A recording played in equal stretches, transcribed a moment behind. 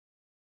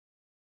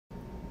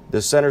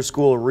The Center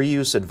School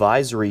Reuse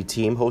Advisory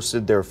Team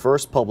hosted their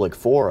first public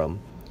forum.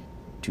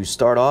 To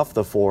start off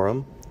the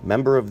forum,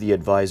 member of the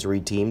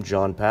advisory team,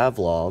 John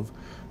Pavlov,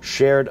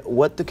 shared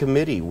what the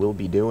committee will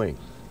be doing.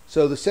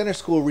 So the Center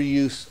School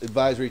Reuse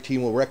Advisory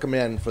Team will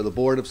recommend for the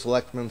Board of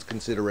Selectmen's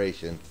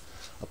consideration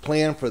a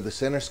plan for the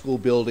Center School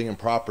building and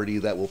property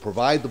that will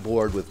provide the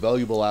board with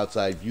valuable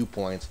outside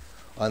viewpoints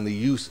on the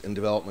use and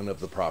development of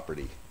the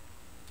property.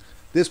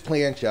 This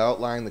plan shall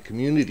outline the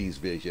community's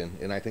vision,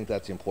 and I think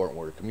that's the important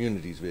word,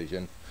 community's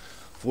vision,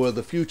 for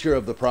the future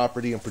of the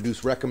property and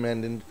produce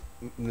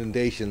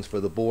recommendations for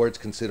the board's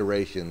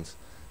considerations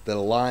that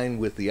align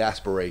with the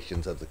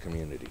aspirations of the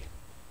community.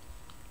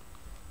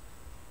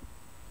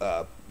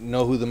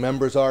 Know who the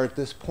members are at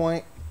this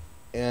point,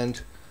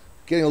 and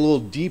getting a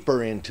little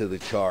deeper into the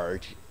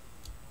charge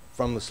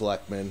from the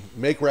selectmen,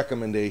 make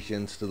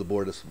recommendations to the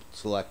Board of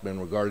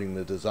Selectmen regarding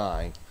the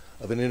design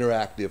of an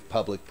interactive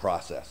public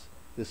process.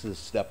 This is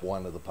step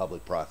one of the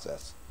public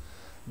process.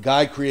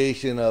 Guide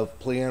creation of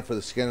plan for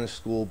the Center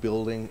School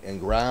building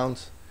and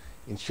grounds.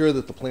 Ensure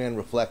that the plan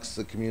reflects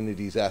the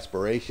community's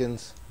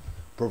aspirations.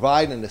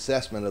 Provide an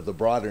assessment of the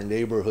broader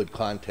neighborhood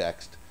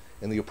context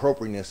and the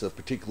appropriateness of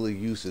particular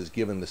uses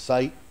given the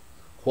site,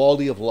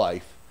 quality of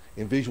life,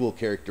 and visual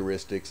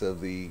characteristics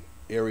of the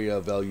area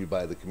valued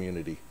by the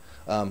community.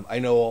 I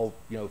know,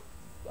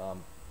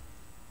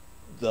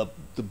 the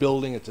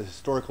building, it's a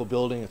historical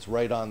building, it's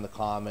right on the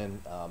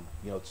common,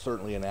 it's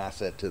certainly an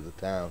asset to the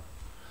town.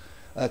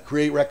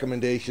 Create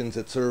recommendations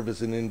that serve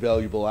as an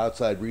invaluable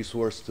outside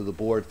resource to the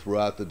board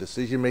throughout the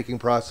decision-making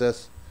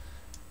process.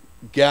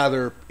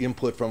 Gather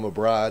input from a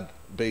broad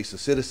base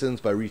of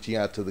citizens by reaching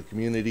out to the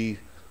community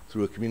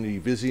through a community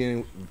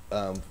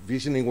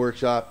visioning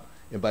workshop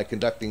and by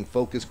conducting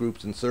focus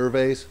groups and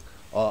surveys,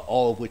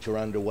 all of which are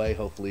underway.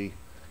 Hopefully,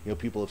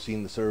 people have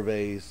seen the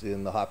surveys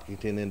in the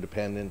Hopkinton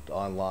Independent,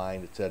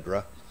 online,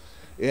 etc.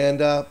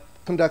 And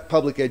conduct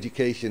public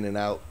education and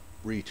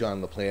outreach on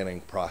the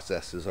planning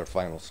process is our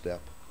final step.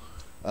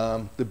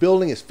 The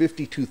building is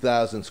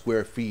 52,000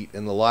 square feet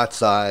and the lot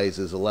size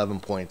is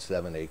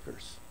 11.7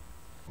 acres.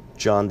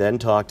 John then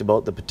talked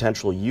about the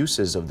potential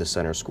uses of the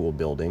Center School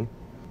building.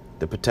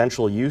 The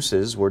potential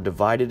uses were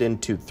divided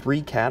into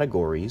three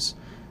categories: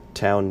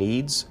 town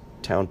needs,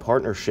 town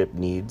partnership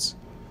needs,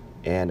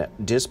 and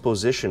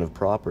disposition of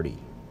property.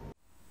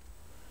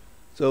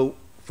 So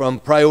from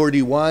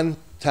priority one,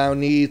 town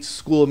needs,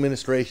 school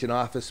administration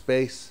office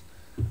space.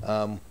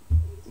 That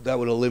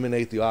would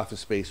eliminate the office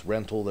space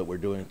rental that we're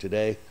doing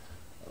today,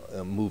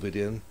 move it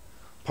in.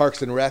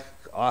 Parks and Rec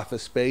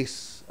office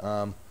space,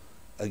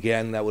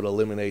 again, that would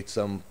eliminate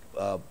some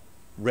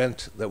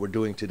rent that we're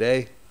doing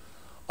today.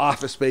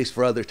 Office space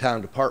for other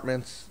town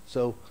departments,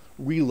 so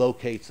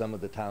relocate some of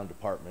the town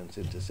departments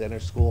into Center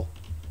School.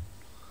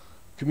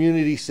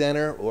 Community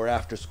center or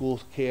after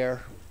school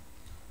care,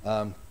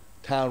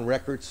 town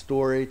record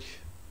storage,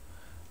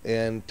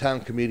 and town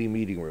committee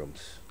meeting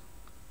rooms.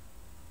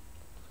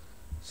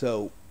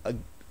 So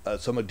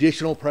some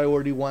additional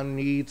priority one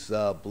needs,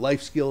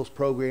 life skills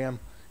program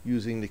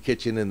using the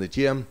kitchen and the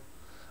gym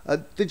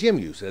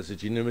use as a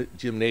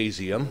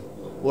gymnasium,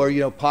 or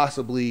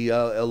possibly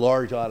a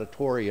large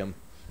auditorium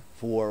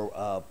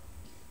for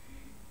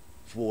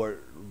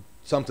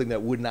something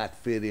that would not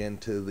fit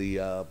into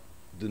the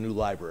new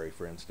library,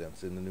 for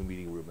instance, in the new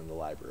meeting room in the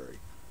library.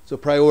 So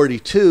priority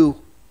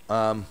two,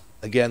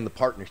 again, the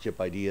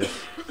partnership ideas.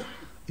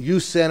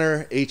 Youth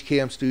center,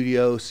 HCAM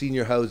studio,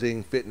 senior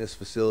housing, fitness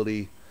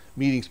facility,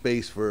 meeting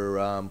space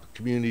for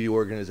community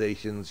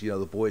organizations,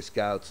 the Boy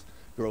Scouts,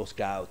 Girl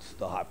Scouts,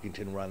 the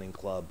Hopkinton Running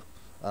Club,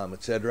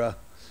 etc.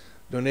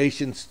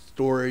 Donation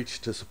storage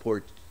to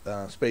support,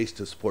 space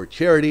to support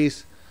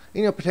charities,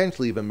 and,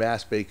 potentially even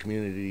Mass Bay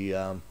community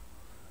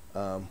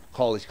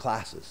college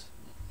classes.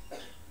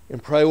 In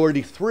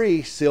priority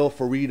three, sale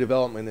for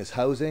redevelopment is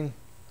housing.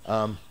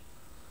 A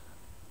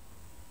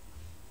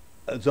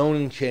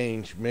zoning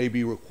change may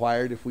be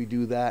required if we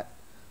do that.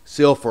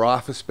 Sale for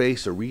office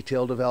space or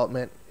retail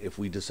development, if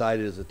we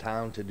decided as a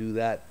town to do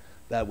that,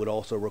 that would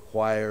also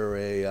require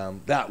a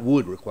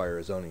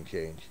zoning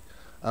change.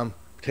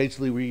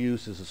 Potentially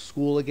reuse as a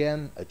school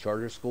again, a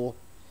charter school,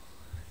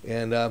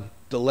 and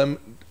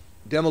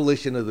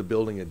demolition of the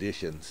building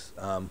additions.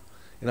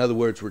 In other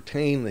words,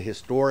 retain the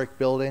historic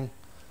building,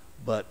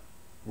 but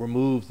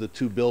remove the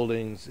two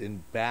buildings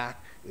in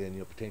back,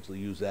 and potentially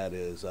use that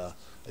as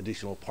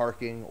additional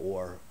parking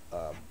or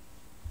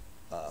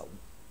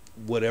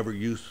whatever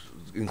use,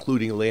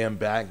 including land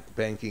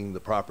banking the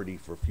property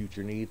for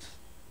future needs.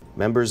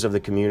 Members of the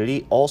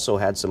community also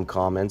had some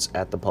comments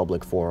at the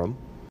public forum.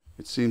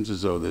 It seems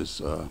as though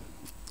there's a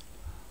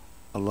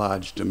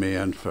large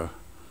demand for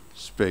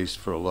space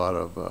for a lot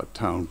of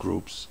town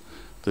groups.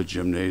 The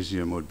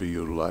gymnasium would be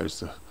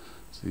utilized,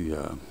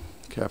 the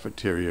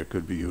cafeteria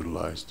could be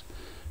utilized,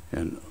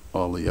 and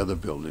all the other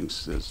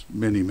buildings. There's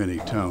many, many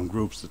town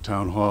groups. The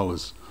town hall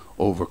is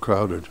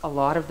overcrowded. A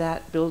lot of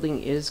that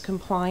building is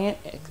compliant.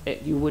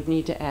 You would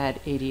need to add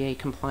ADA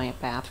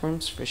compliant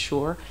bathrooms for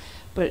sure,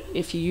 But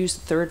if you use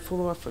the third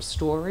floor for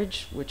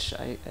storage, which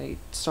I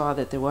saw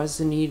that there was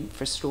the need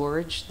for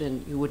storage,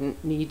 then you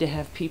wouldn't need to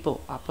have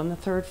people up on the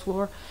third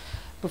floor.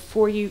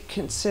 Before you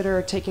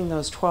consider taking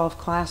those 12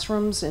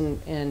 classrooms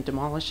and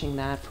demolishing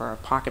that for a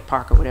pocket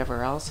park or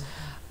whatever else,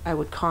 I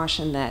would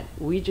caution that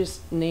we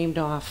just named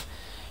off,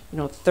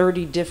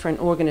 30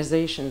 different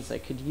organizations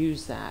that could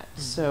use that.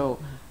 So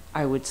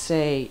I would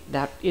say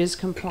that is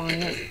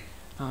compliant,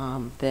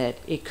 that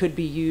it could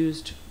be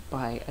used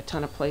by a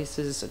ton of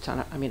places, a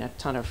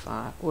ton of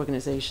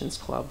organizations,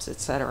 clubs,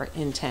 et cetera,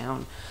 in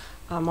town.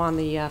 I'm on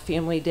the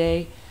Family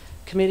Day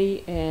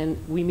committee,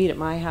 and we meet at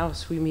my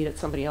house, we meet at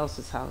somebody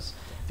else's house,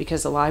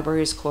 because the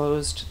library is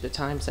closed the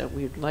times that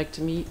we would like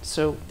to meet.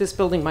 So this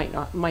building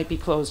might be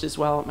closed as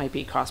well. It might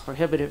be cost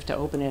prohibitive to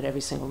open it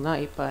every single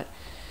night, but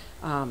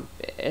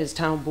as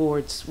town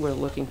boards, we're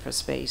looking for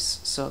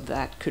space, so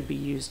that could be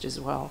used as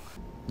well.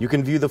 You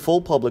can view the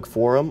full public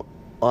forum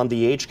on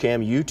the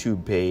HCAM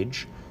YouTube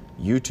page,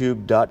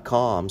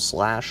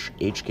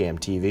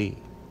 youtube.com/HCAMTV.